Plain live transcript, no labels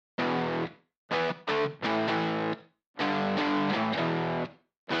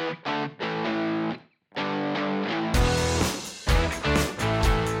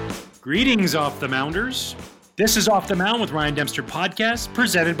Greetings, Off the Mounders. This is Off the Mound with Ryan Dempster podcast,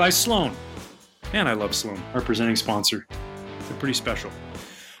 presented by Sloan. Man, I love Sloan, our presenting sponsor. They're pretty special.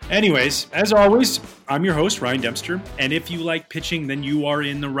 Anyways, as always, I'm your host, Ryan Dempster, and if you like pitching, then you are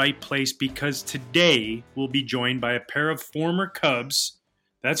in the right place because today we'll be joined by a pair of former Cubs.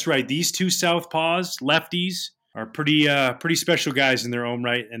 That's right, these two southpaws, lefties, are pretty special guys in their own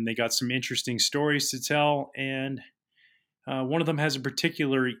right, and they got some interesting stories to tell, and one of them has a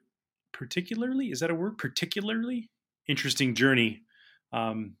particularly interesting journey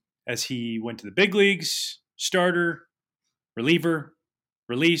as he went to the big leagues, starter, reliever,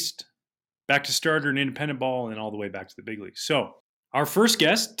 released, back to starter and independent ball, and all the way back to the big leagues. So our first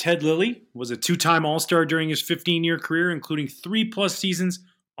guest, Ted Lilly, was a two-time All-Star during his 15-year career, including 3+ seasons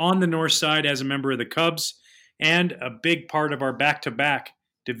on the north side as a member of the Cubs, and a big part of our back-to-back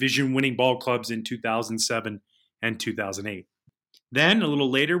division-winning ball clubs in 2007 and 2008. Then, a little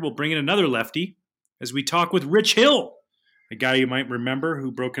later, we'll bring in another lefty as we talk with Rich Hill, a guy you might remember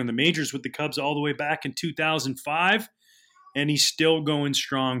who broke in the majors with the Cubs all the way back in 2005, and he's still going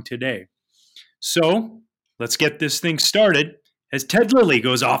strong today. So, let's get this thing started as Ted Lilly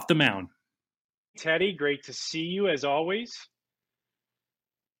goes off the mound. Teddy, great to see you as always.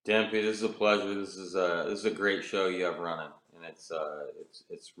 Dempy, this is a pleasure. This is a great show you have running, and it's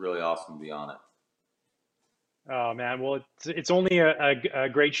really awesome to be on it. Oh man, well it's only a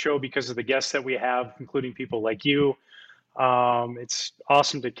great show because of the guests that we have, including people like you. It's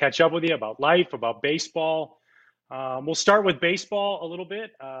awesome to catch up with you about life, about baseball. We'll start with baseball a little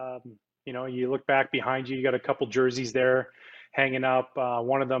bit. You look back behind you, you got a couple jerseys there hanging up.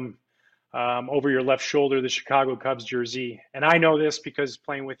 One of them over your left shoulder, the Chicago Cubs jersey. And I know this because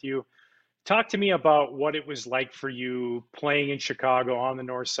playing with you. Talk to me about what it was like for you playing in Chicago on the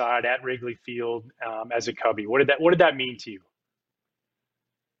north side at Wrigley Field as a Cubby. What did that mean to you?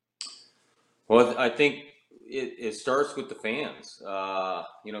 Well, I think it starts with the fans.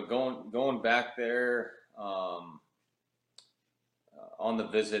 Going back there on the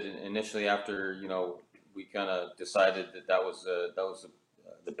visit initially after we kind of decided that was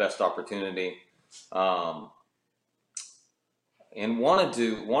the best opportunity. And wanted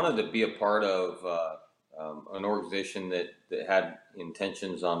to be a part of an organization that had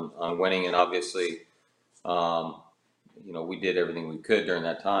intentions on winning, and obviously, we did everything we could during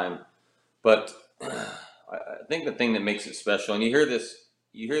that time. But I think the thing that makes it special, and you hear this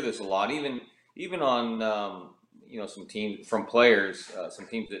a lot, even on some teams from players, some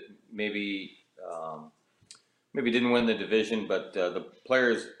teams that maybe didn't win the division, but the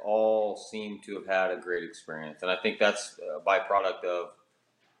players all seem to have had a great experience. And I think that's a byproduct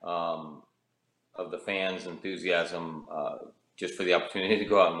of the fans' enthusiasm just for the opportunity to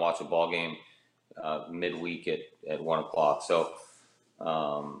go out and watch a ball game midweek at 1 o'clock. So,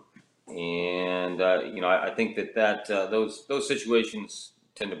 I think that those situations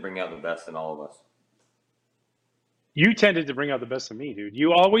tend to bring out the best in all of us. You tended to bring out the best of me, dude.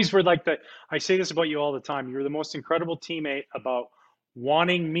 You always were I say this about you all the time. You were the most incredible teammate about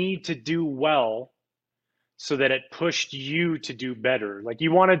wanting me to do well so that it pushed you to do better. Like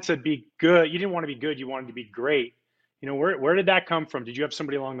you wanted to be good. You didn't want to be good. You wanted to be great. Where did that come from? Did you have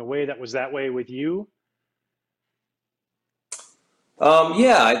somebody along the way that was that way with you?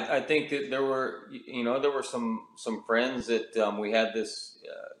 I think that there were some friends that we had this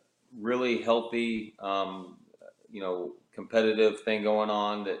really healthy, competitive thing going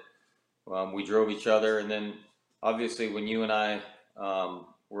on that we drove each other. And then obviously when you and I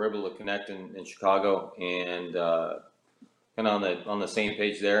were able to connect in Chicago and kind of on the same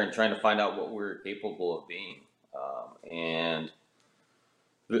page there and trying to find out what we're capable of being. And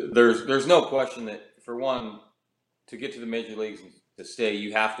there's no question that, for one, to get to the major leagues and to stay,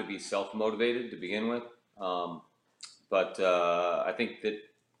 you have to be self-motivated to begin with. But I think that,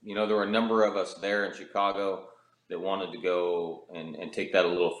 there were a number of us there in Chicago that wanted to go and take that a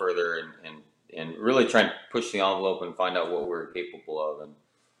little further and really try and push the envelope and find out what we're capable of. And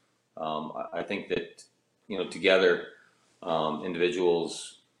I think that, together,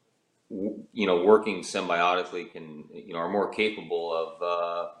 individuals, working symbiotically are more capable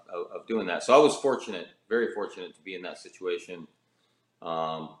of doing that. So I was very fortunate to be in that situation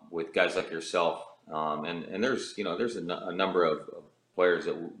with guys like yourself. And there's a number of players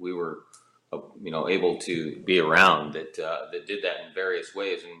that we were able to be around that did that in various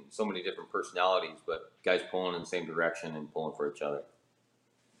ways and so many different personalities, but guys pulling in the same direction and pulling for each other.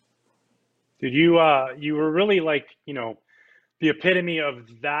 Dude, you were really the epitome of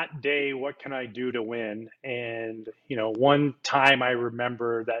that day. What can I do to win? And one time I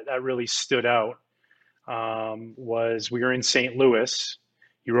remember that really stood out was we were in St. Louis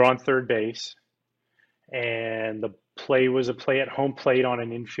You were on third base, and the play was a play at home plate on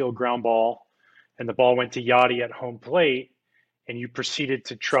an infield ground ball, and the ball went to Yachty at home plate, and you proceeded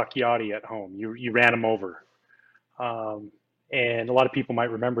to truck Yachty at home. You ran him over. Um, and a lot of people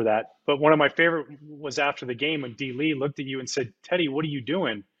might remember that. But one of my favorite was after the game when D. Lee looked at you and said, Teddy, what are you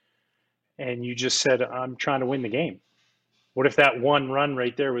doing? And you just said, I'm trying to win the game. What if that one run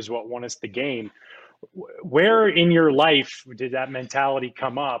right there was what won us the game? Where in your life did that mentality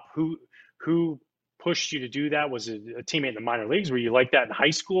come up? Who pushed you to do that? Was it a teammate in the minor leagues? Were you like that in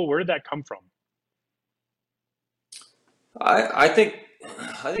high school? Where did that come from? I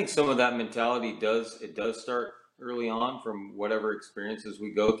think some of that mentality does start early on from whatever experiences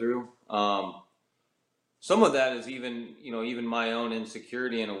we go through. Some of that is even my own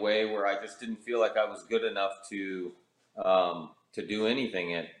insecurity in a way where I just didn't feel like I was good enough to do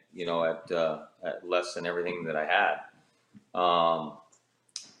anything at less than everything that I had.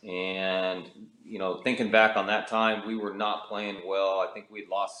 And thinking back on that time, we were not playing well. I think we'd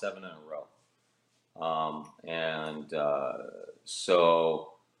lost 7 in a row.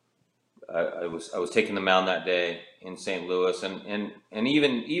 So I was taking the mound that day in St. Louis, and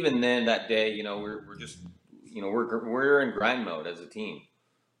even then that day, we're just we're in grind mode as a team,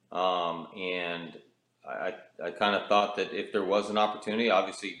 and I kind of thought that if there was an opportunity,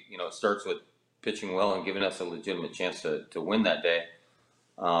 obviously it starts with pitching well and giving us a legitimate chance to win that day.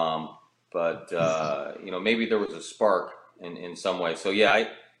 But maybe there was a spark in some way. So yeah,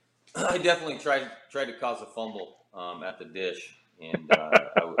 I definitely tried to cause a fumble at the dish, and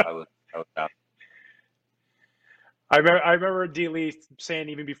I was out. I remember D. Lee saying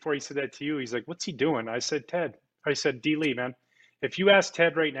even before he said that to you, he's like, "What's he doing?" I said, "Ted." I said, "D. Lee, man, if you ask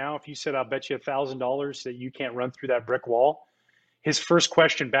Ted right now, if you said, I'll bet you $1,000 that you can't run through that brick wall, his first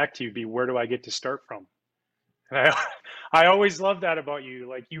question back to you would be, where do I get to start from?" And I always loved that about you.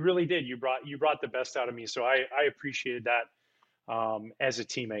 Like you really did. You brought the best out of me. So I appreciated that as a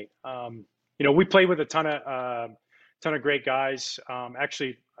teammate. We played with a ton of great guys.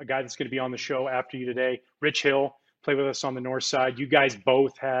 Actually, a guy that's going to be on the show after you today, Rich Hill, played with us on the north side. You guys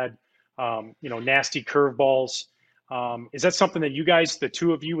both had nasty curveballs. Is that something that you guys, the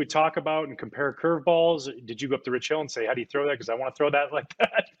two of you, would talk about and compare curveballs? Did you go up to Rich Hill and say, "How do you throw that? Because I want to throw that like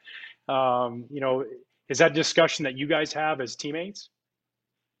that." Is that discussion that you guys have as teammates?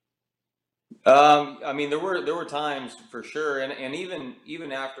 I mean, there were times for sure, and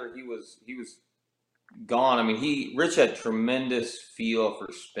even after he was gone. I mean, Rich had tremendous feel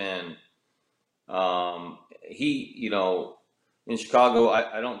for spin. He in Chicago,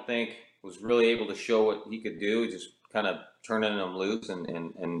 I don't think was really able to show what he could do. Just kind of turning him loose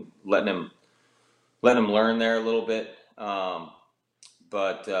and letting him learn there a little bit.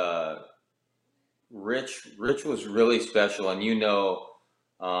 But Rich was really special, and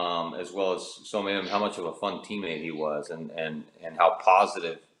as well as so many of them, how much of a fun teammate he was, and how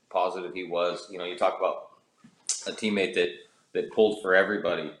positive he was. You talk about a teammate that pulled for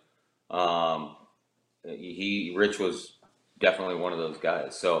everybody. Rich was definitely one of those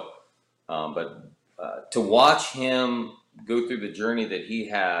guys. So, but to watch him go through the journey that he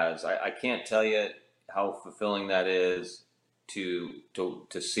has, I can't tell you how fulfilling that is to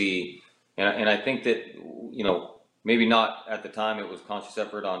see. And I think that maybe not at the time it was conscious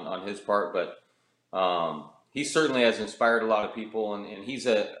effort on his part, but he certainly has inspired a lot of people, and he's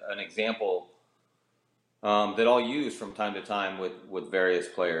an example that I'll use from time to time with various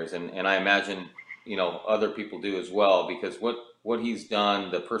players, and I imagine other people do as well, because what he's done,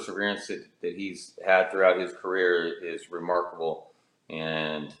 the perseverance that he's had throughout his career is remarkable,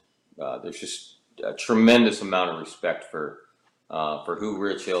 and there's just a tremendous amount of respect for who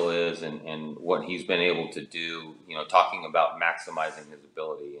Rich Hill is and what he's been able to do. Talking about maximizing his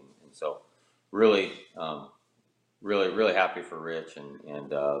ability, and so really, really happy for Rich, and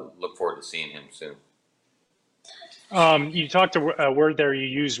look forward to seeing him soon. You talked a word there you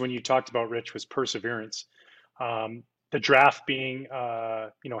used when you talked about Rich was perseverance. The draft being,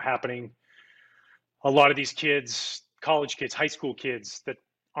 happening. A lot of these kids, college kids, high school kids that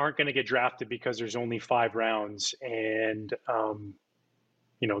aren't going to get drafted because there's only 5 rounds, and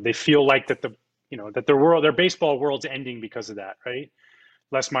they feel like that their baseball world's ending because of that, right?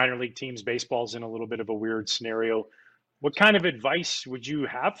 Less minor league teams, baseball's in a little bit of a weird scenario. What kind of advice would you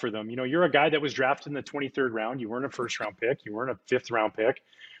have for them? You're a guy that was drafted in the 23rd round. You weren't a first round pick. You weren't a 5th round pick.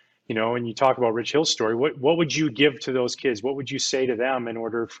 And you talk about Rich Hill's story. What would you give to those kids? What would you say to them in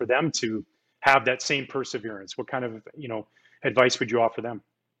order for them to have that same perseverance? What kind of, advice would you offer them?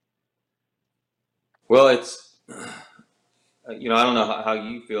 Well, it's I don't know how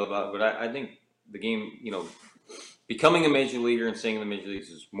you feel about it, but I think the game, becoming a major leaguer and staying in the major leagues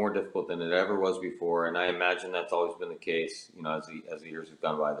is more difficult than it ever was before, and I imagine that's always been the case. As the years have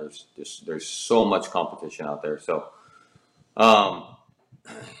gone by, there's so much competition out there. So, um,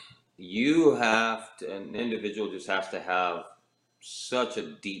 an individual just has to have such a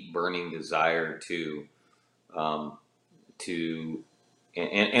deep burning desire um, to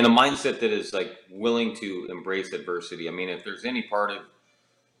and a mindset that is like willing to embrace adversity. I mean, if there's any part of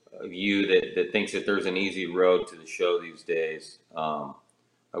you that thinks that there's an easy road to the show these days, I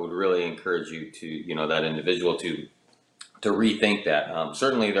would really encourage you to, that individual to rethink that.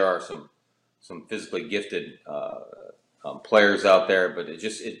 Certainly there are some physically gifted players out there, but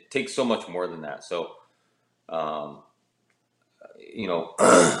it takes so much more than that. So, um, you know,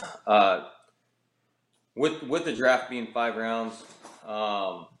 with the draft being 5 rounds,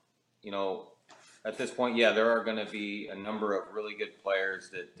 you know, at this point, yeah, there are going to be a number of really good players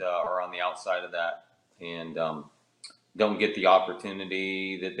that are on the outside of that and don't get the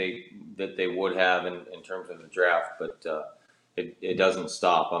opportunity that they would have in terms of the draft. But it doesn't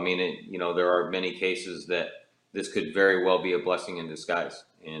stop. I mean, there are many cases that this could very well be a blessing in disguise,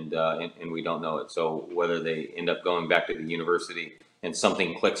 and we don't know it. So whether they end up going back to the university and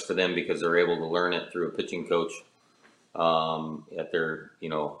something clicks for them because they're able to learn it through a pitching coach at their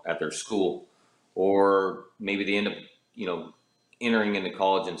school, or maybe they end up entering into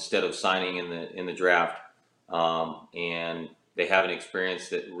college instead of signing in the draft, and they have an experience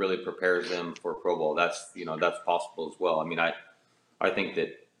that really prepares them for pro ball. That's possible as well. I mean, I think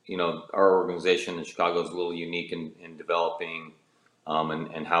that our organization in Chicago is a little unique in developing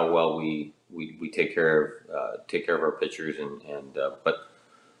and how well we take care of our pitchers but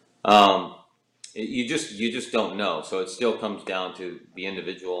you just don't know. So it still comes down to the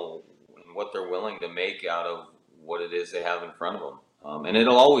individual and what they're willing to make out of what it is they have in front of them. And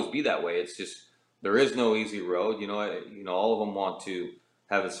it'll always be that way. It's just there is no easy road. All of them want to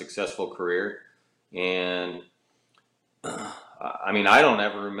have a successful career, and I mean, I don't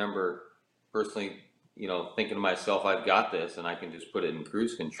ever remember personally, thinking to myself, I've got this and I can just put it in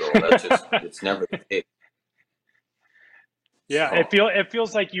cruise control. That's just it's never the case. Yeah, So, it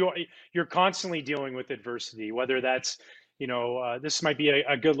feels like you're constantly dealing with adversity, whether that's, this might be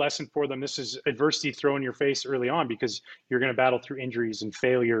a good lesson for them. This is adversity thrown in your face early on because you're going to battle through injuries and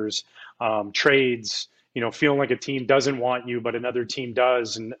failures, trades, feeling like a team doesn't want you, but another team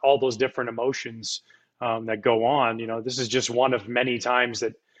does, and all those different emotions that go on. This is just one of many times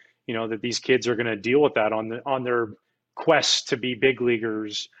that, that these kids are going to deal with that on their quest to be big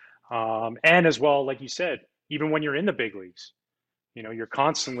leaguers. And as well, like you said, even when you're in the big leagues, you're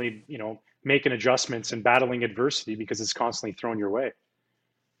constantly, making adjustments and battling adversity because it's constantly thrown your way.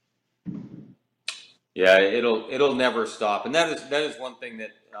 yeah, it'll never stop, and that is one thing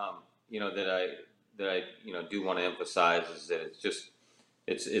that that I do want to emphasize is that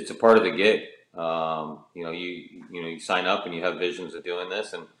it's a part of the gig. You sign up and you have visions of doing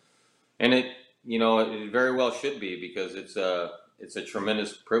this, and it very well should be, because it's a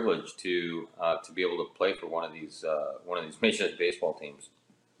tremendous privilege to be able to play for one of these Major League Baseball teams.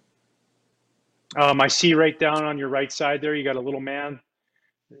 I see right down on your right side there, you got a little man.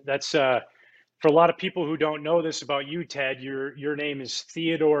 That's for a lot of people who don't know this about you, Ted. Your name is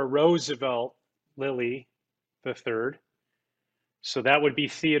Theodore Roosevelt Lilly the third. So that would be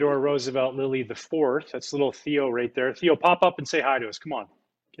Theodore Roosevelt Lilly the fourth. That's little Theo right there. Theo, pop up and say hi to us. Come on,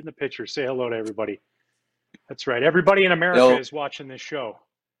 get in the picture. Say hello to everybody. That's right. Everybody in America is watching this show.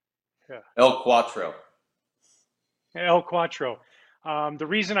 Yeah. El Cuatro. El Cuatro. The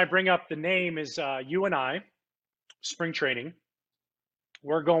reason I bring up the name is you and I, spring training,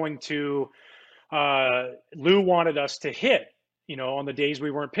 we're going to, Lou wanted us to hit, on the days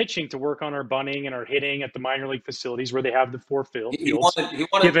we weren't pitching, to work on our bunting and our hitting at the minor league facilities where they have the 4 fields. He wanted. I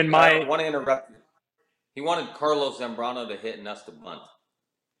want to interrupt you. He wanted Carlos Zambrano to hit and us to bunt,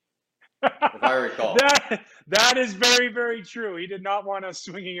 if I recall. That is very, very true. He did not want us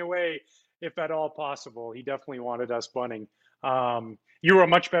swinging away, if at all possible. He definitely wanted us bunting. You were a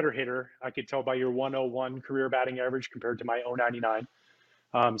much better hitter. I could tell by your 101 career batting average compared to my 099.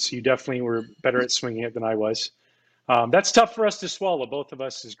 So you definitely were better at swinging it than I was. That's tough for us to swallow, both of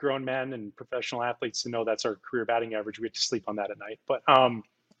us as grown men and professional athletes, to know that's our career batting average. We have to sleep on that at night. But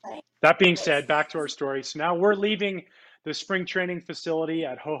that being said, back to our story. So now we're leaving the spring training facility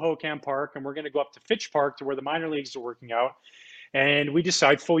at Hohokam Park, and we're going to go up to Fitch Park, to where the minor leagues are working out. And we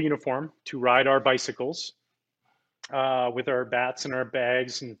decide, full uniform, to ride our bicycles with our bats and our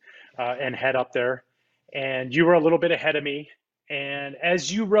bags and head up there. And you were a little bit ahead of me. And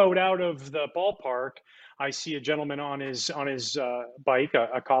as you rode out of the ballpark, I see a gentleman on his bike,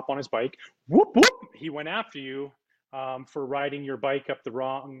 a cop on his bike. Whoop, whoop. He went after you for riding your bike up the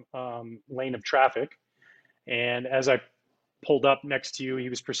wrong lane of traffic. And as I pulled up next to you, he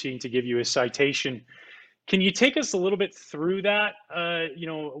was proceeding to give you a citation. Can you take us a little bit through that?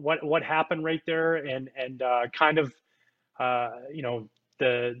 What happened right there, and kind of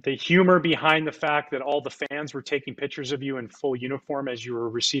the humor behind the fact that all the fans were taking pictures of you in full uniform as you were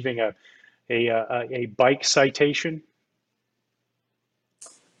receiving a bike citation.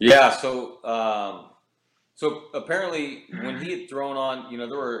 Yeah. So apparently when he had thrown on,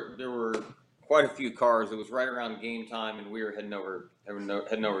 there were quite a few cars. It was right around game time, and we were heading over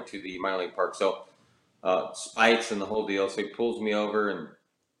to the minor league park. So spikes and the whole deal. So he pulls me over,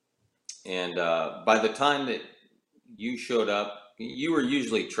 and by the time that you showed up, you were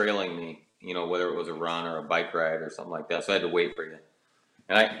usually trailing me. Whether it was a run or a bike ride or something like that. So I had to wait for you,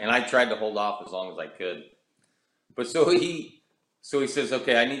 and I tried to hold off as long as I could. But so he says,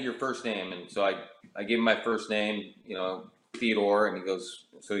 okay, I need your first name, and so I gave him my first name, Theodore, and he goes,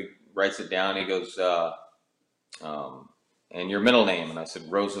 so he writes it down. He goes, and your middle name, and I said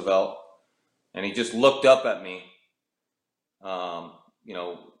Roosevelt, and he just looked up at me,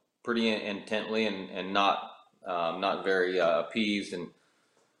 pretty intently and not very appeased,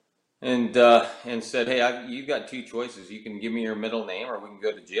 and said, hey, you've got two choices. You can give me your middle name, or we can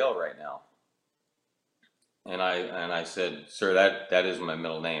go to jail right now. And I said, sir, that is my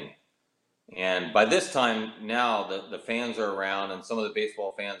middle name. And by this time now, the fans are around, and some of the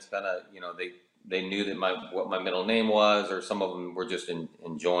baseball fans kind of, they knew that what my middle name was, or some of them were just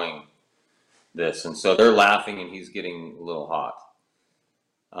enjoying this, and so they're laughing, and he's getting a little hot.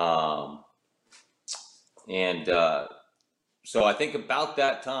 So I think about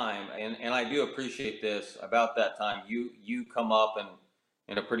that time, and I do appreciate this, about that time, you come up and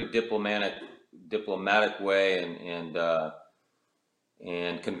in a pretty diplomatic way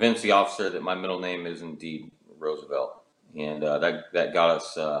and convince the officer that my middle name is indeed Roosevelt, and that got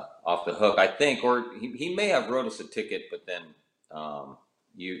us off the hook, I think, or he may have wrote us a ticket, but then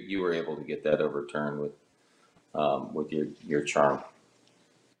you were able to get that overturned with your charm.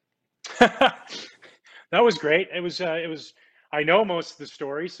 That was great. It was. I know most of the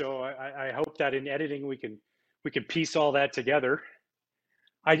story, so I hope that in editing we can piece all that together.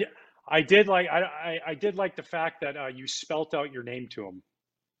 I did like the fact that you spelt out your name to him.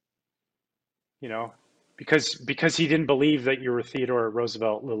 Because he didn't believe that you were Theodore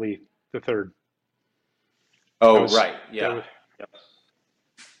Roosevelt Lilly III. Oh, right. Yeah.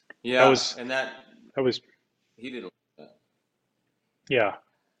 That was he didn't like that. Yeah.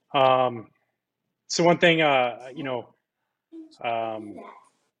 So one thing,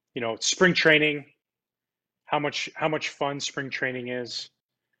 spring training, how much fun spring training is,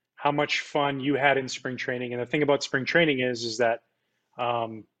 how much fun you had in spring training. And the thing about spring training is that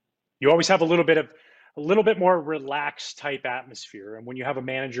you always have a little bit more relaxed type atmosphere. And when you have a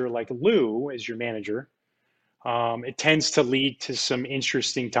manager like Lou as your manager, it tends to lead to some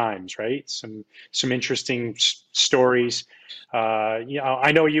interesting times, right? Some interesting stories.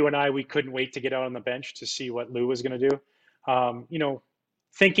 I know you and we couldn't wait to get out on the bench to see what Lou was going to do.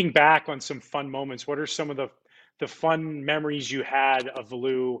 Thinking back on some fun moments, what are some of the fun memories you had of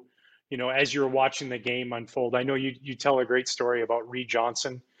Lou, as you were watching the game unfold? I know you tell a great story about Reed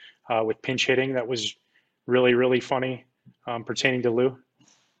Johnson with pinch hitting. That was really, really funny pertaining to Lou.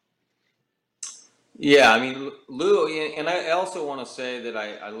 Yeah, I mean, Lou, and I also want to say that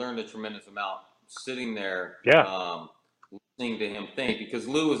I learned a tremendous amount sitting there, listening to him think, because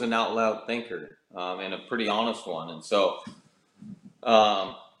Lou was an out loud thinker and a pretty honest one. And so,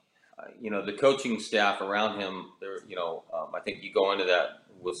 the coaching staff around him, I think you go into that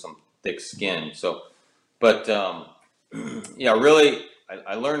with some thick skin. So, but really,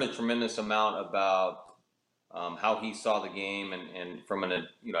 I learned a tremendous amount about how he saw the game and from an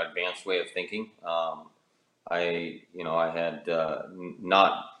advanced way of thinking. I had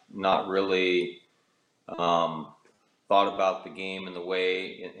not really thought about the game in the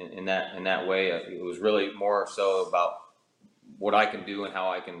way in that way. It was really more so about what I can do and how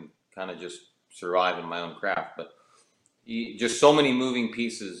I can kind of just survive in my own craft. But just so many moving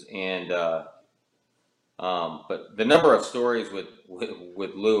pieces, and but the number of stories with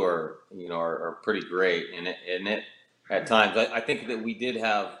Lou are pretty great, and it at times I think that we did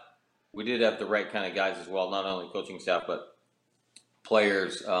have the right kind of guys as well, not only coaching staff but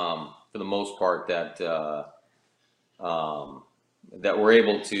players for the most part that were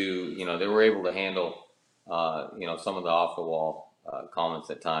able to they were able to handle some of the off the wall comments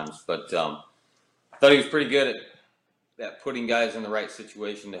at times, but I thought he was pretty good at putting guys in the right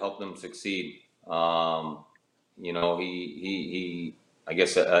situation to help them succeed. He I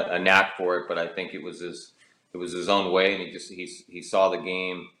guess a knack for it, but I think it was it was his own way, and he saw the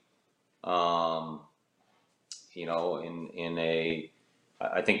game, in a,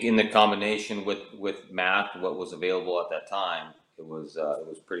 I think in the combination with math, what was available at that time, it was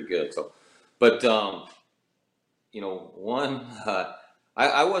pretty good. So, but one,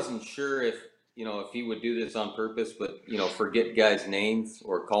 I wasn't sure if he would do this on purpose, but forget guys' names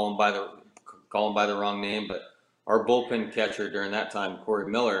or call them by the wrong name. But our bullpen catcher during that time, Corey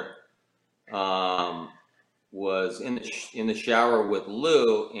Miller, was in the shower with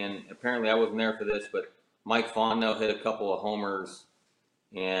Lou, and apparently I wasn't there for this, but Mike Fontenot hit a couple of homers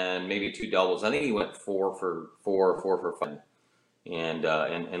and maybe two doubles. I think he went 4 for 5, and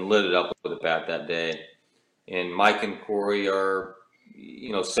lit it up with a bat that day. And Mike and Corey are,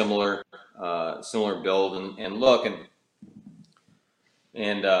 similar build and look, and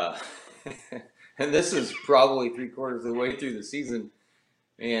and this is probably 3/4 of the way through the season,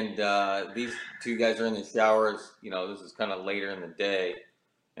 and these two guys are in the showers. This is kind of later in the day,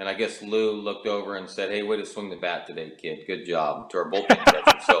 and I guess Lou looked over and said, "Hey, way to swing the bat today, kid. Good job," to our bullpen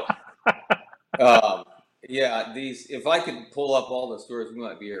catcher. So, yeah, if I could pull up all the stories, we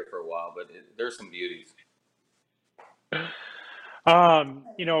might be here for a while, but there's some beauties.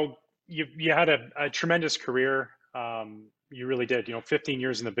 You had a tremendous career. You really did. 15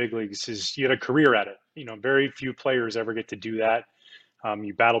 years in the big leagues you had a career at it. Very few players ever get to do that.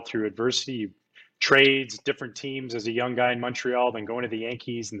 You battled through adversity, trades, different teams as a young guy in Montreal, then going to the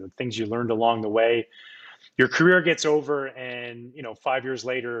Yankees, and the things you learned along the way. Your career gets over, and 5 years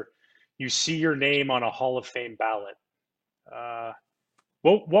later, you see your name on a Hall of Fame ballot.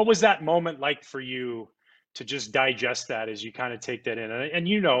 What was that moment like for you to just digest that as you kind of take that in? And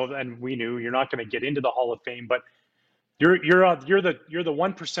and we knew you're not going to get into the Hall of Fame, but you're the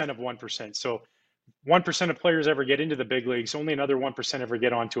 1% of 1%. So 1% of players ever get into the big leagues. Only another 1% ever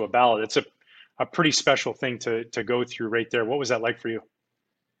get onto a ballot. It's a pretty special thing to go through right there. What was that like for you?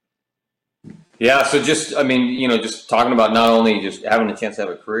 Yeah, so just talking about not only just having a chance to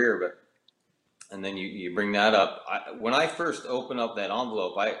have a career, and then you bring that up. When I first opened up that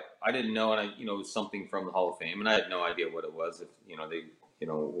envelope, I didn't know, and it was something from the Hall of Fame, and I had no idea what it was.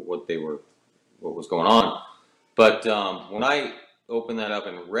 What was going on. But when I opened that up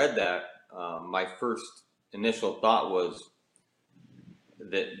and read that, my first initial thought was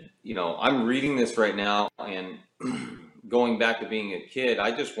that I'm reading this right now, and going back to being a kid,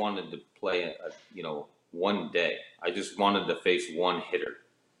 I just wanted to play one day. I just wanted to face one hitter.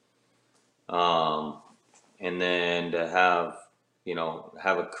 And then to have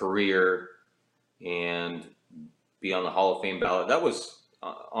a career and be on the Hall of Fame ballot. That was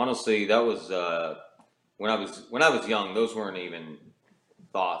honestly, when I was young. Those weren't even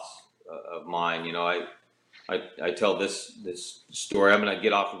thoughts of mine. I tell this story. I'm going to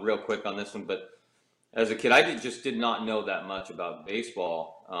get off real quick on this one, but as a kid, I just did not know that much about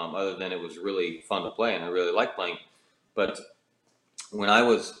baseball, other than it was really fun to play, and I really liked playing. But when I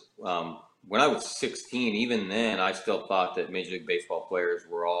was 16, even then, I still thought that Major League Baseball players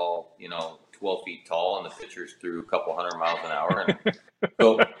were all 12 feet tall, and the pitchers threw a couple 100 miles an hour. And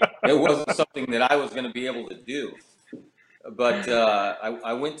so it wasn't something that I was going to be able to do. But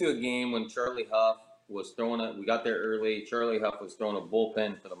I went to a game when Charlie Huff was throwing we got there early. Charlie Huff was throwing a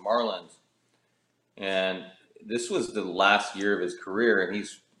bullpen for the Marlins. And this was the last year of his career, and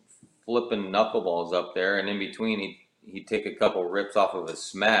he's flipping knuckleballs up there. And in between, he'd take a couple rips off of his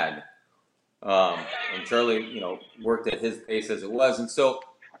smag. And Charlie, worked at his pace as it was. And so,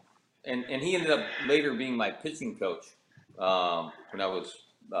 and he ended up later being my pitching coach when I was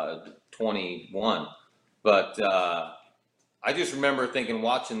 21. But I just remember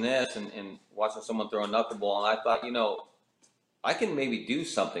watching this and watching someone throw a knuckleball, and I thought, I can maybe do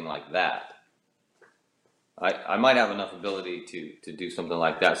something like that. I might have enough ability to do something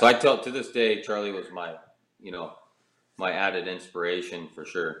like that. So I tell, to this day, Charlie was my added inspiration for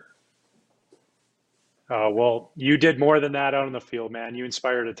sure. Well, you did more than that out on the field, man. You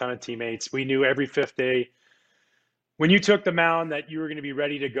inspired a ton of teammates. We knew every fifth day when you took the mound that you were going to be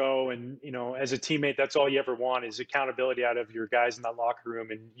ready to go. And, as a teammate, that's all you ever want is accountability out of your guys in that locker room.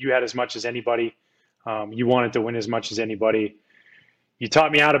 And you had as much as anybody. You wanted to win as much as anybody. You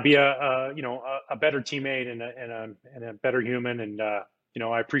taught me how to be a better teammate and a better human. And,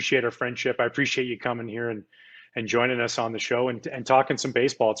 I appreciate our friendship. I appreciate you coming here and joining us on the show and talking some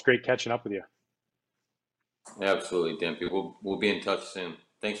baseball. It's great catching up with you. Absolutely, Dempy. We'll be in touch soon.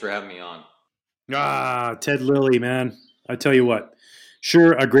 Thanks for having me on. Ted Lilly, man. I tell you what,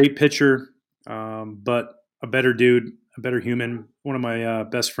 sure, a great pitcher, but a better dude, a better human, one of my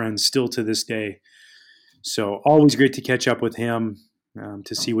best friends still to this day. So always great to catch up with him.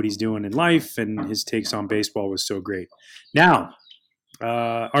 to see what he's doing in life, and his takes on baseball was so great. Now,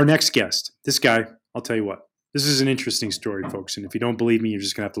 our next guest, this guy, I'll tell you what, this is an interesting story, folks, and if you don't believe me, you're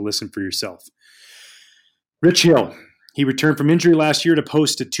just going to have to listen for yourself. Rich Hill, he returned from injury last year to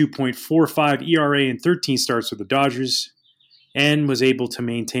post a 2.45 ERA in 13 starts with the Dodgers and was able to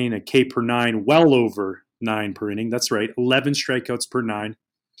maintain a K per 9 well over 9 per inning. That's right, 11 strikeouts per 9.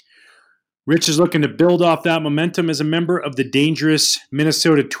 Rich is looking to build off that momentum as a member of the dangerous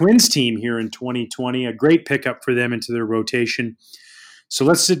Minnesota Twins team here in 2020. A great pickup for them into their rotation. So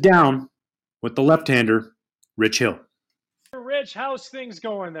let's sit down with the left-hander, Rich Hill. Rich, how's things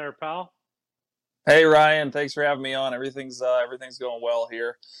going there, pal? Hey Ryan, thanks for having me on. Everything's going well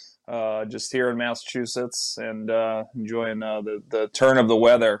here. Just here in Massachusetts and enjoying the turn of the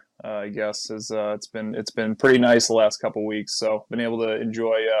weather. I guess it's been pretty nice the last couple weeks. So been able to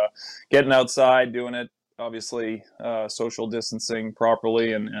enjoy getting outside, doing it. Obviously, social distancing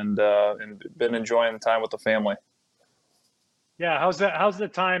properly, and been enjoying the time with the family. Yeah, how's the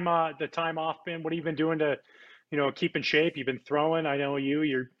time off been? What have you been doing to, keep in shape? You've been throwing. I know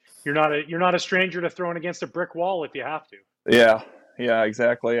you're not a stranger to throwing against a brick wall if you have to. Yeah,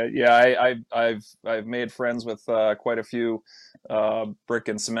 exactly. Yeah, I've made friends with quite a few brick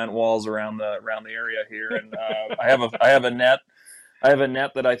and cement walls around the area here, and I have a net. I have a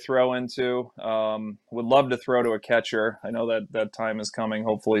net that I throw into. Would love to throw to a catcher. I know that time is coming,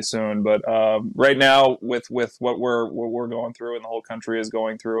 hopefully soon. But right now, with what we're going through and the whole country is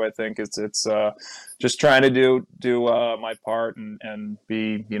going through, I think it's just trying to do my part and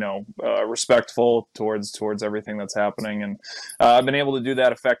be respectful towards everything that's happening. And I've been able to do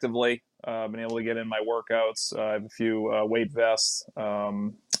that effectively. Been able to get in my workouts. I have a few weight vests,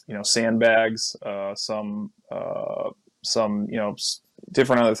 sandbags, some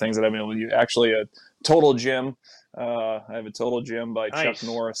different other things that I've been able to use. Actually, a Total Gym. I have a Total Gym by Nice. Chuck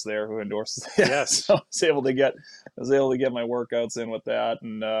Norris there, who endorses it. Yes. So I was able to get my workouts in with that,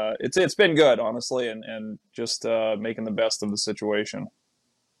 and it's been good, honestly, and just making the best of the situation.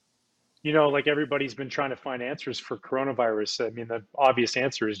 Like everybody's been trying to find answers for coronavirus. I mean, the obvious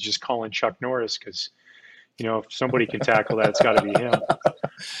answer is just calling Chuck Norris because, if somebody can tackle that, it's got to be him.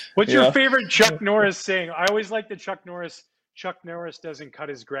 What's your favorite Chuck Norris saying? I always like the Chuck Norris doesn't cut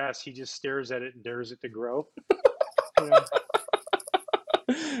his grass. He just stares at it and dares it to grow.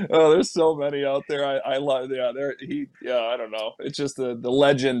 Oh, there's so many out there. I love. I don't know. It's just the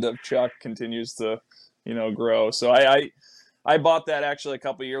legend of Chuck continues to, grow. So I bought that actually a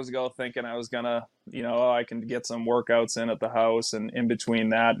couple of years ago, thinking I was gonna, I can get some workouts in at the house, and in between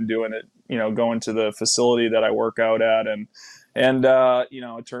that and doing it, going to the facility that I work out at, and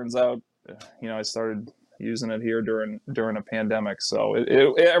it turns out, I started using it here during a pandemic. So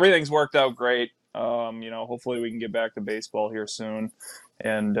everything's worked out great. Hopefully we can get back to baseball here soon,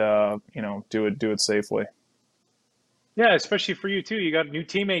 and do it safely. Yeah, especially for you too. You got new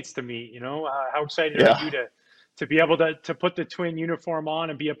teammates to meet. How excited are you to be able to put the Twin uniform on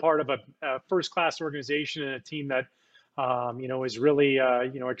and be a part of a first-class organization and a team that is really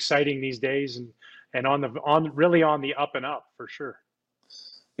exciting these days and really on the up and up for sure.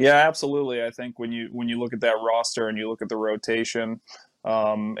 Yeah, absolutely. I think when you look at that roster and you look at the rotation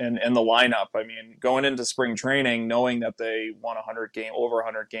and the lineup, I mean, going into spring training, knowing that they won over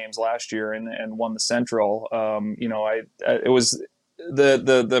 100 games last year and won the Central, it was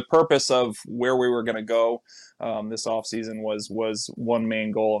the purpose of where we were going to go this offseason was one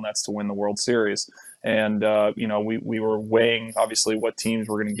main goal, and that's to win the World Series. And we were weighing obviously what teams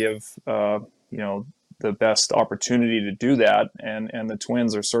were going to give the best opportunity to do that, and the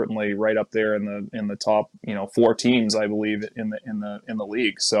Twins are certainly right up there in the top 4 teams, I believe, in the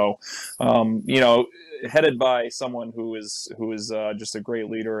league. So headed by someone who is just a great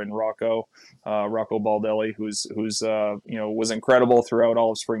leader in Rocco Baldelli, who's was incredible throughout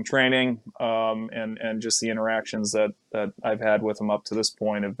all of spring training, and just the interactions that I've had with him up to this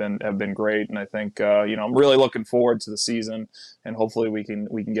point have been great. And I think I'm really looking forward to the season, and hopefully we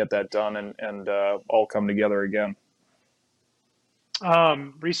can get that done and all come together again.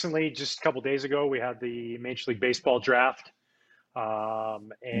 Recently, just a couple days ago, we had the Major League Baseball draft,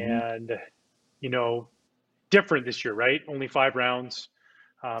 and different this year, right? Only 5 rounds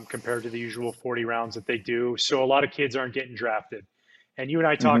compared to the usual 40 rounds that they do. So a lot of kids aren't getting drafted. And you and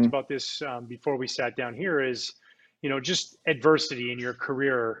I talked about this before we sat down here. Is just adversity in your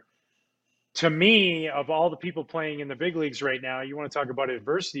career. To me, of all the people playing in the big leagues right now, you want to talk about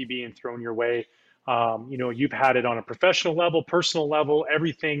adversity being thrown your way. You've had it on a professional level, personal level,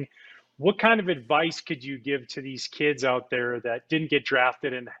 everything. What kind of advice could you give to these kids out there that didn't get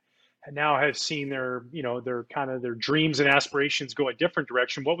drafted and now have seen their, their kind of their dreams and aspirations go a different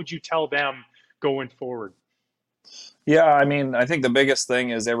direction, what would you tell them going forward? Yeah, I mean, I think the biggest thing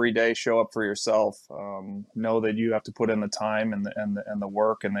is every day show up for yourself. Know that you have to put in the time and the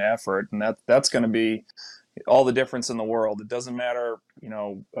work and the effort, and that's going to be all the difference in the world. It doesn't matter,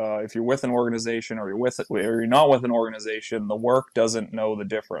 if you're with an organization or you're not with an organization. The work doesn't know the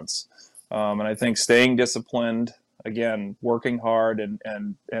difference. And I think staying disciplined, again, working hard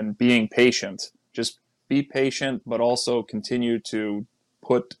and being patient. Just be patient, but also continue to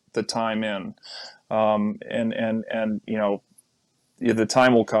put the time in. The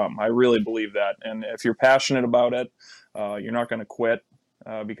time will come. I really believe that. And if you're passionate about it, you're not going to quit.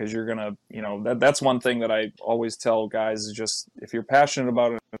 Because you're gonna, that's one thing that I always tell guys is just if you're passionate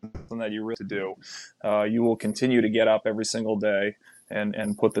about it, something that you really to do, you will continue to get up every single day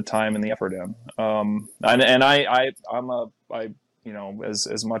and put the time and the effort in.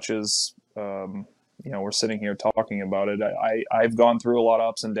 As much as we're sitting here talking about it, I've gone through a lot of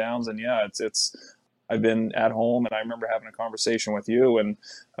ups and downs, and yeah, it's. I've been at home, and I remember having a conversation with you, and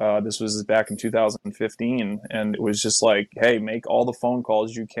this was back in 2015, and it was just like, hey, make all the phone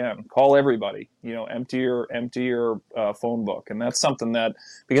calls you can, call everybody, empty your phone book, and that's something that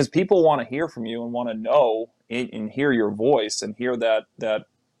because people want to hear from you and want to know and hear your voice and hear that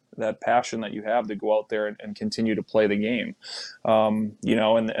passion that you have to go out there and continue to play the game,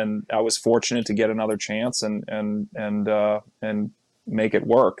 and I was fortunate to get another chance and make it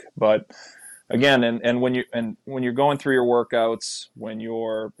work, but. Again, and when you're going through your workouts, when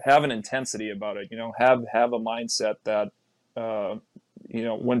you're have an intensity about it, have a mindset that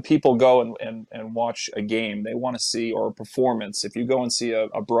when people go and watch a game, they want to see or a performance. If you go and see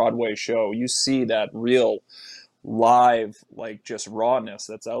a Broadway show, you see that real live, like just rawness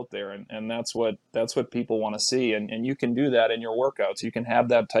that's out there, and that's what people want to see, and you can do that in your workouts. You can have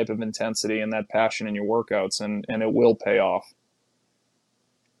that type of intensity and that passion in your workouts, and it will pay off.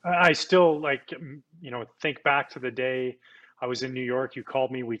 I still think back to the day I was in New York. You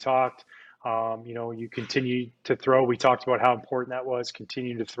called me, we talked. You continued to throw. We talked about how important that was,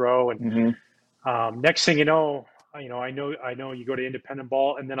 continue to throw. And next thing you know, I know you go to independent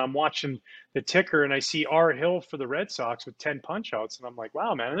ball, and then I'm watching the ticker, and I see R. Hill for the Red Sox with 10 punch outs, and I'm like,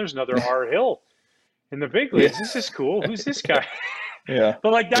 wow, man, there's another R. Hill in the big leagues. This is cool. Who's this guy? Yeah.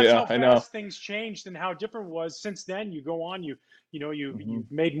 But that's how I know. fast things changed and how different it was. Since then, you go on, you've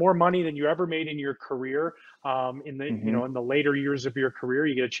made more money than you ever made in your career. In the later years of your career,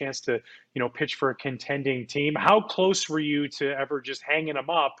 you get a chance to, pitch for a contending team. How close were you to ever just hanging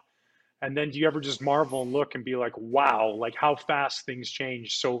them up? And then do you ever just marvel and look and be like, wow, like how fast things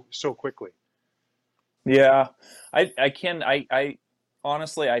change so quickly? Yeah, I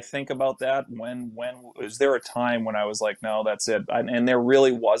honestly, I think about that. When was there a time when I was like, no, that's it? And there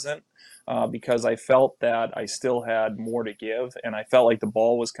really wasn't, because I felt that I still had more to give, and I felt like the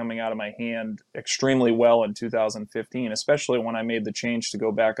ball was coming out of my hand extremely well in 2015, especially when I made the change to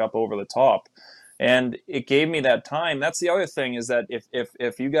go back up over the top. And it gave me that time. That's the other thing is that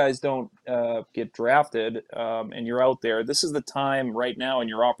if you guys don't get drafted and you're out there, this is the time right now and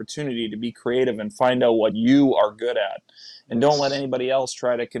your opportunity to be creative and find out what you are good at. And don't let anybody else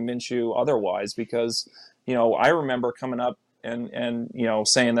try to convince you otherwise, because, I remember coming up and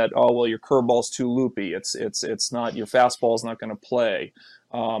saying that, oh, well, your curveball's too loopy. It's not, your fastball's not going to play.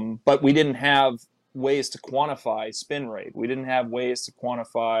 But we didn't have ways to quantify spin rate. We didn't have ways to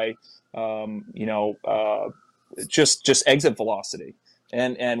quantify just exit velocity,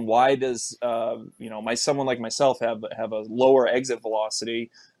 and why does someone like myself have a lower exit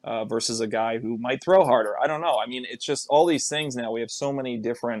velocity versus a guy who might throw harder? I don't know. I mean, it's just all these things now. We have so many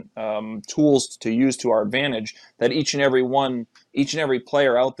different tools to use to our advantage that each and every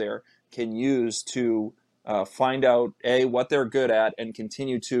player out there can use to find out what they're good at and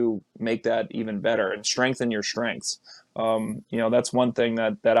continue to make that even better and strengthen your strengths. That's one thing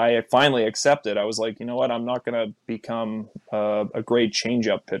that I finally accepted. I was like, you know what, I'm not going to become a great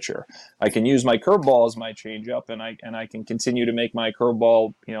changeup pitcher. I can use my curveball as my changeup, and I can continue to make my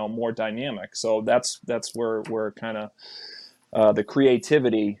curveball more dynamic. So that's where kind of the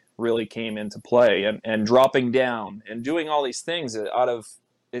creativity really came into play, and dropping down and doing all these things out of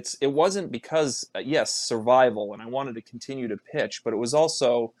it wasn't because yes, survival, and I wanted to continue to pitch, but it was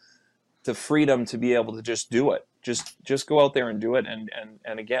also the freedom to be able to just do it. Just go out there and do it,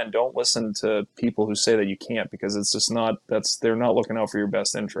 and again, don't listen to people who say that you can't, because it's just not, they're not looking out for your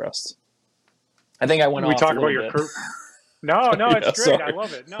best interests. I think I went off. We talk about your curve. No, it's great. Sorry. I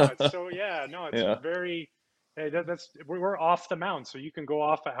love it. No, it's so it's very. Hey, we're off the mound, so you can go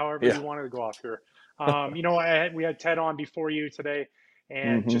off however you wanted to go off here. We had Ted on before you today,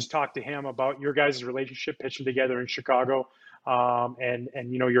 and Mm-hmm. just talk to him about your guys' relationship pitching together in Chicago, and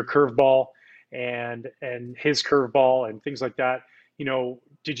your curveball and his curveball and things like that.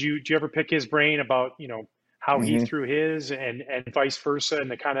 Did you ever pick his brain about how he Mm-hmm. threw his and vice versa,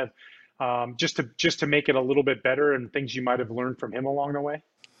 and the kind of just to make it a little bit better, and things you might have learned from him along the way?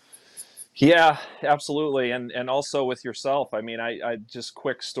 Yeah, absolutely. And also with yourself. I mean, I just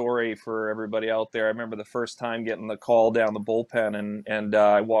quick story for everybody out there. I remember the first time getting the call down the bullpen, and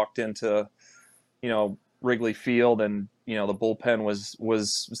I walked into, Wrigley Field, and the bullpen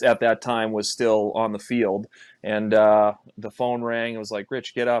was at that time was still on the field, and the phone rang. It was like,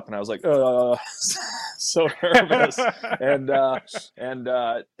 Rich, get up, and I was like, so nervous,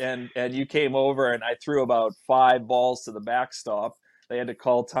 and you came over, and I threw about 5 balls to the backstop. They had to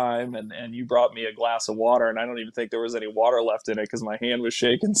call time, and you brought me a glass of water, and I don't even think there was any water left in it because my hand was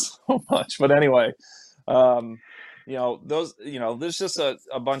shaking so much. But anyway, um, there's just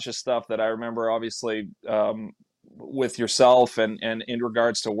a bunch of stuff that I remember, obviously, with yourself and in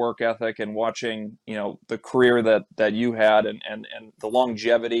regards to work ethic and watching, the career that you had, and the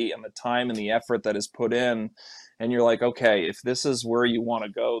longevity and the time and the effort that is put in. And you're like, okay, if this is where you want to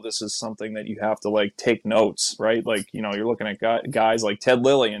go, this is something that you have to like take notes, right? Like, you're looking at guys like Ted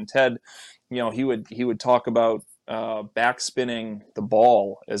Lilly, and Ted, he would talk about backspinning the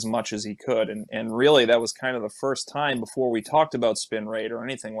ball as much as he could, and really that was kind of the first time before we talked about spin rate or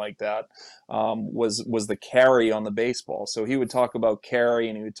anything like that, was the carry on the baseball. So he would talk about carry,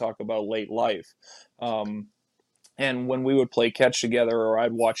 and he would talk about late life. And when we would play catch together, or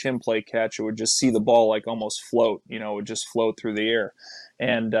I'd watch him play catch, it would just see the ball like almost float. It would just float through the air.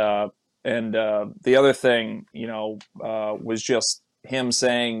 And the other thing, was just him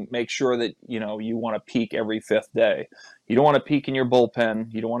saying, make sure that you want to peak every 5th day. You don't want to peak in your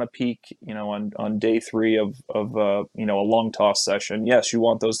bullpen. You don't want to peak, on day 3 of a long toss session. Yes, you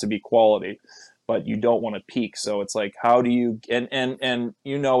want those to be quality, but you don't want to peak. So it's like, how do you and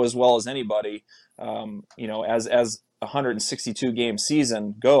as well as anybody. As a 162 game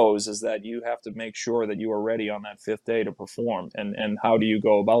season goes, is that you have to make sure that you are ready on that 5th day to perform. And how do you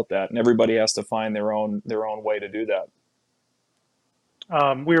go about that? And everybody has to find their own way to do that.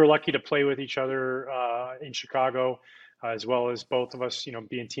 We were lucky to play with each other in Chicago, as well as both of us,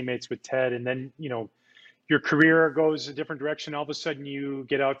 being teammates with Ted. And then, your career goes a different direction. All of a sudden, you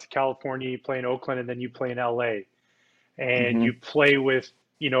get out to California, you play in Oakland, and then you play in LA. And Mm-hmm. you play with,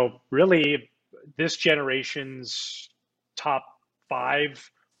 really this generation's top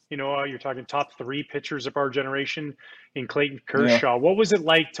 5. You're talking top 3 pitchers of our generation in Clayton Kershaw. Yeah. What was it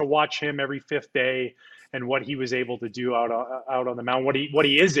like to watch him every 5th day, and what he was able to do out on the mound? What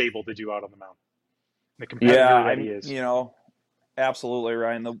he is able to do out on the mound, the competitor that he is. Absolutely,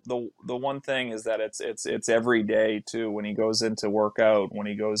 Ryan. The one thing is that it's every day too. When he goes into workout, when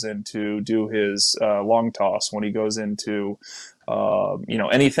he goes into do his long toss, when he goes into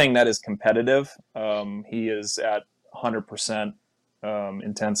anything that is competitive, he is at 100%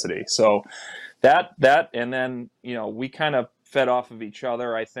 intensity. So that and then we kind of fed off of each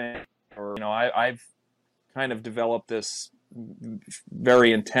other, I think. Or I've kind of developed this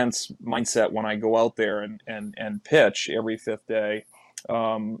very intense mindset when I go out there and pitch every 5th day.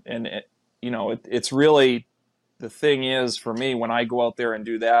 It's really, the thing is for me, when I go out there and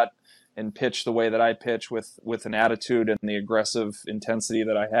do that and pitch the way that I pitch with an attitude and the aggressive intensity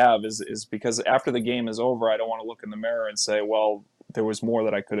that I have, is because after the game is over, I don't want to look in the mirror and say, well, there was more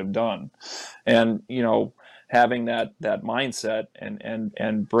that I could have done. And, having that mindset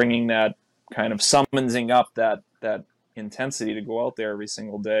and bringing that kind of summoning up that intensity to go out there every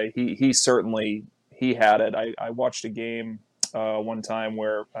single day. He certainly had it. I watched a game one time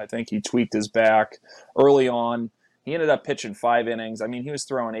where I think he tweaked his back early on. He ended up pitching 5 innings. I mean, he was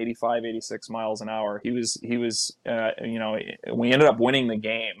throwing 85, 86 miles an hour. He was we ended up winning the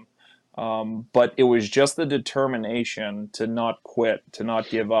game. But it was just the determination to not quit, to not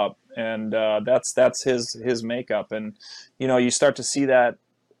give up. And that's his makeup. And, you start to see that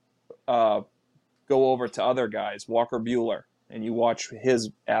go over to other guys, Walker Buehler, and you watch his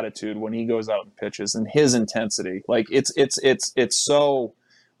attitude when he goes out and pitches, and his intensity. Like it's so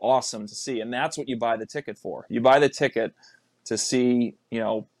awesome to see, and that's what you buy the ticket for. You buy the ticket to see,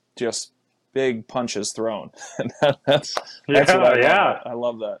 just big punches thrown. And that's what I love. I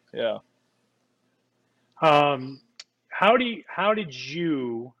love that. Yeah.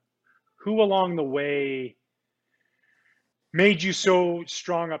 Who along the way made you so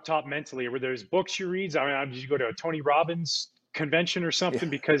strong up top mentally? Were there's books you read? I mean, did you go to a Tony Robbins convention or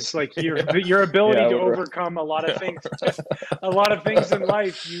something? Because like your ability to overcome a lot of things, a lot of things in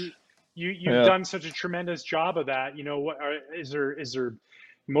life, you you've done such a tremendous job of that. You know, is there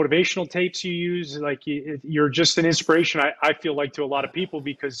motivational tapes you use? Like you're just an inspiration. I feel like to a lot of people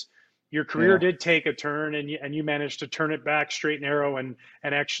because your career did take a turn and you managed to turn it back straight and narrow and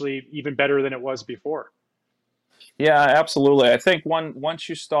actually even better than it was before. Yeah, absolutely. I think once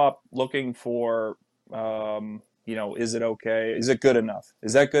you stop looking for, is it okay? Is it good enough?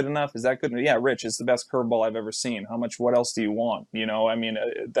 Is that good enough? Is that good enough? Yeah, Rich, it's the best curveball I've ever seen. What else do you want? I mean,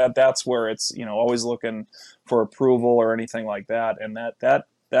 that's where it's, always looking for approval or anything like that. And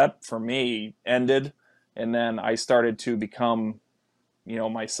that for me ended. And then I started to become,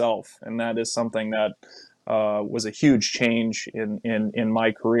 myself. And that is something that was a huge change in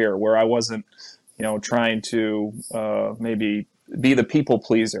my career, where I wasn't, trying to maybe be the people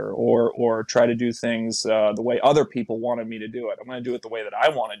pleaser or try to do things the way other people wanted me to do it. I'm going to do it the way that I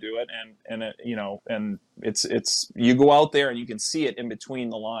want to do it, and it's you go out there and you can see it in between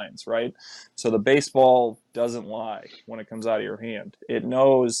the lines, right? So the baseball doesn't lie when it comes out of your hand. It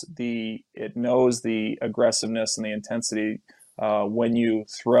knows the aggressiveness and the intensity when you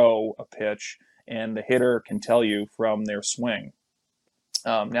throw a pitch, and the hitter can tell you from their swing.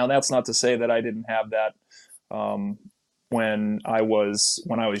 Now, that's not to say that I didn't have that when I was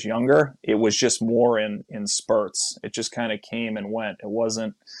younger. It was just more in spurts. It just kind of came and went. It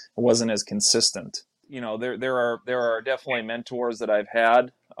wasn't as consistent. There are definitely mentors that I've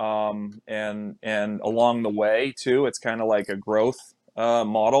had, and along the way too, it's kind of like a growth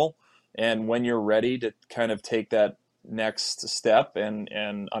model. And when you're ready to kind of take that next step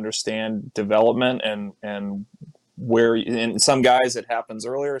and understand development and where in some guys it happens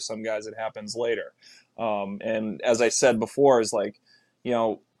earlier, some guys it happens later. And as I said before, is like,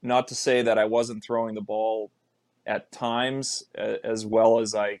 not to say that I wasn't throwing the ball at times as well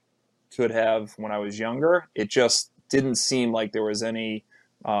as I could have when I was younger. It just didn't seem like there was any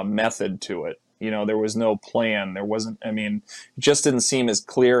method to it. There was no plan. There wasn't, it just didn't seem as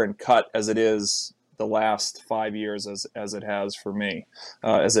clear and cut as it is the last 5 years as it has for me,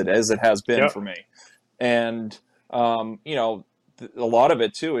 as it has been for me. And a lot of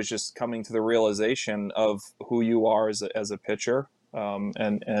it too is just coming to the realization of who you are as a pitcher,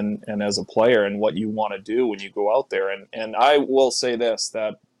 and as a player, and what you want to do when you go out there. And I will say this,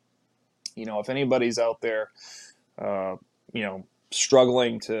 that if anybody's out there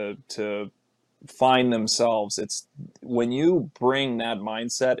struggling to find themselves, it's when you bring that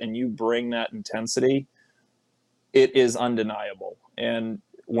mindset and you bring that intensity, it is undeniable. And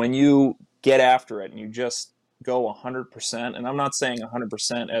when you get after it and you just go 100%, and I'm not saying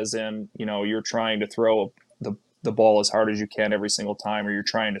 100% as in, you're trying to throw the ball as hard as you can every single time, or you're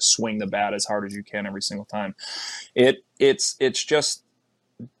trying to swing the bat as hard as you can every single time. It's just,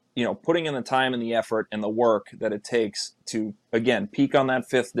 putting in the time and the effort and the work that it takes to, again, peak on that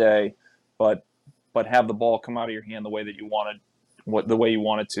fifth day, but have the ball come out of your hand the way that you wanted, the way you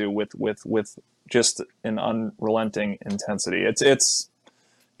want it to, with just an unrelenting intensity. It's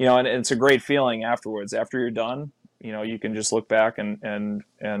and it's a great feeling afterwards. After you're done, you can just look back and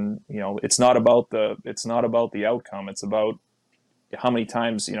it's not about the outcome. It's about how many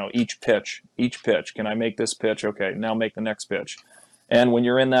times, each pitch, can I make this pitch? Okay, now make the next pitch. And when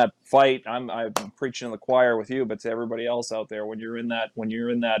you're in that fight, I'm preaching to the choir with you, but to everybody else out there, when you're in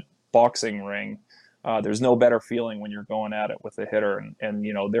that boxing ring, there's no better feeling when you're going at it with the hitter, and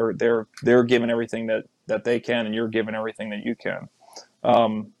they're giving everything that they can, and you're giving everything that you can.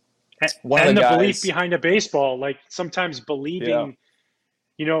 And the belief behind a baseball, like sometimes believing,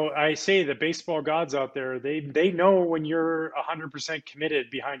 I say the baseball gods out there, they know when you're 100% committed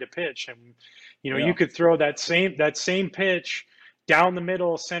behind a pitch, and you could throw that same pitch down the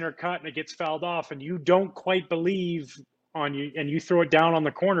middle, center cut, and it gets fouled off, and you don't quite believe on you, and you throw it down on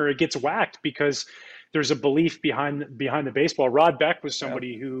the corner, it gets whacked because there's a belief behind the baseball. Rod Beck was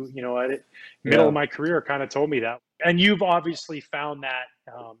somebody who, at middle of my career kind of told me that. And you've obviously found that,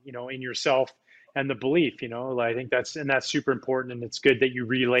 in yourself and the belief, I think that's super important. And it's good that you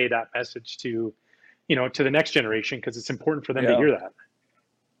relay that message to the next generation, because it's important for them to hear that.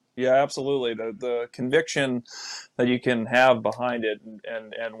 Yeah, absolutely. The conviction that you can have behind it,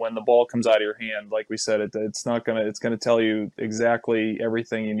 and when the ball comes out of your hand, like we said, it's gonna tell you exactly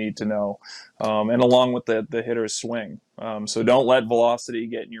everything you need to know, and along with the hitter's swing. So don't let velocity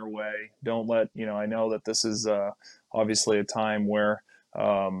get in your way. Don't let I know that this is obviously a time where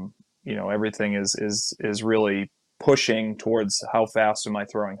everything is really pushing towards how fast am I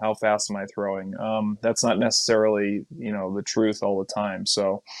throwing? How fast am I throwing? That's not necessarily the truth all the time.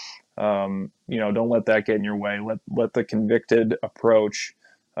 So don't let that get in your way. Let the convicted approach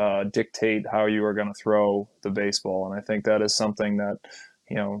dictate how you are going to throw the baseball. And I think that is something that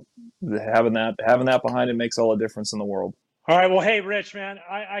having that behind it makes all the difference in the world. All right. Well, hey, Rich, man,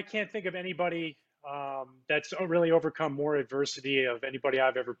 I can't think of anybody that's really overcome more adversity of anybody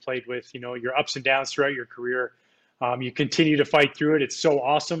I've ever played with. Your ups and downs throughout your career. You continue to fight through it. It's so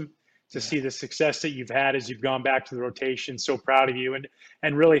awesome to see the success that you've had as you've gone back to the rotation. So proud of you,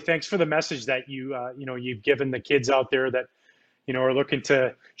 and really thanks for the message that you've given the kids out there that are looking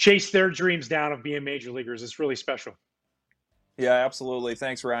to chase their dreams down of being major leaguers. It's really special. Yeah, absolutely.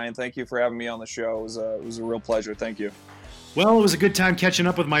 Thanks, Ryan. Thank you for having me on the show. It was a real pleasure. Thank you. Well, it was a good time catching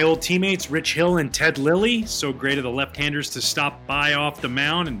up with my old teammates, Rich Hill and Ted Lilly. So great of the left-handers to stop by Off the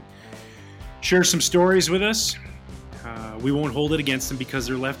Mound and share some stories with us. We won't hold it against them because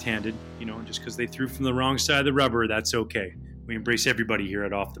they're left-handed. Just because they threw from the wrong side of the rubber, that's okay. We embrace everybody here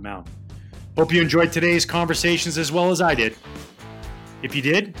at Off the Mound. Hope you enjoyed today's conversations as well as I did. If you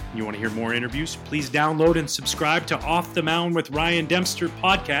did, and you want to hear more interviews, please download and subscribe to Off the Mound with Ryan Dempster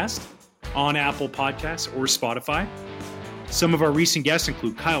podcast on Apple Podcasts or Spotify. Some of our recent guests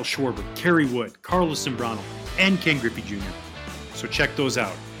include Kyle Schwarber, Kerry Wood, Carlos Zambrano, and Ken Griffey Jr. So check those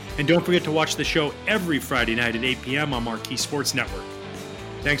out. And don't forget to watch the show every Friday night at 8 p.m. on Marquee Sports Network.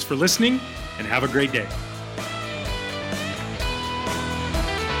 Thanks for listening, and have a great day.